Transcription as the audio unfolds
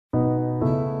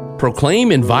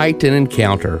Proclaim, Invite, and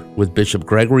Encounter with Bishop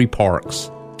Gregory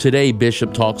Parks. Today,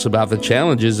 Bishop talks about the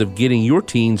challenges of getting your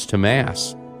teens to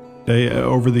Mass.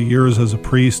 Over the years as a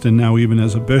priest and now even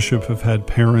as a bishop, have had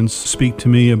parents speak to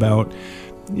me about,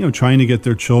 trying to get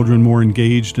their children more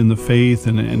engaged in the faith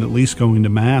and at least going to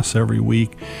Mass every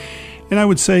week. And I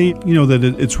would say,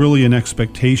 that it's really an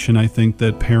expectation, I think,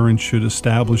 that parents should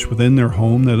establish within their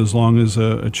home that as long as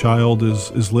a child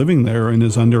is living there and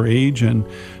is underage and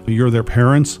you're their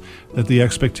parents, that the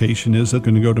expectation is that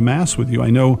they're going to go to Mass with you. I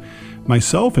know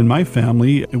myself and my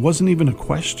family, it wasn't even a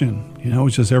question. It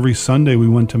was just every Sunday we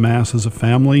went to Mass as a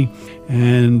family,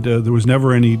 and there was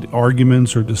never any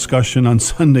arguments or discussion on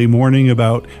Sunday morning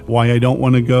about why I don't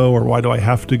want to go or why do I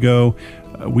have to go.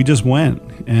 We just went.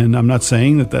 And I'm not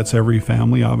saying that that's every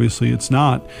family. Obviously, it's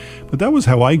not. But that was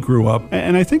how I grew up.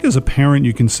 And I think as a parent,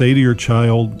 you can say to your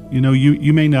child,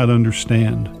 you may not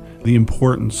understand the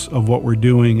importance of what we're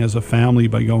doing as a family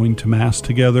by going to Mass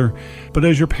together. But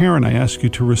as your parent, I ask you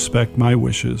to respect my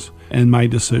wishes and my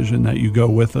decision that you go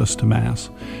with us to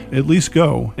Mass. At least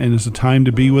go. And it's a time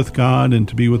to be with God and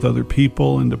to be with other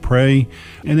people and to pray.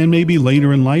 And then maybe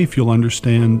later in life, you'll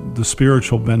understand the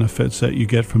spiritual benefits that you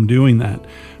get from doing that.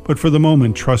 But for the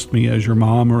moment, trust me as your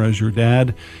mom or as your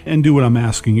dad and do what I'm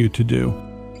asking you to do.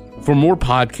 For more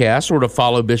podcasts or to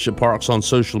follow Bishop Parks on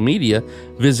social media,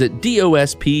 visit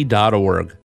dosp.org.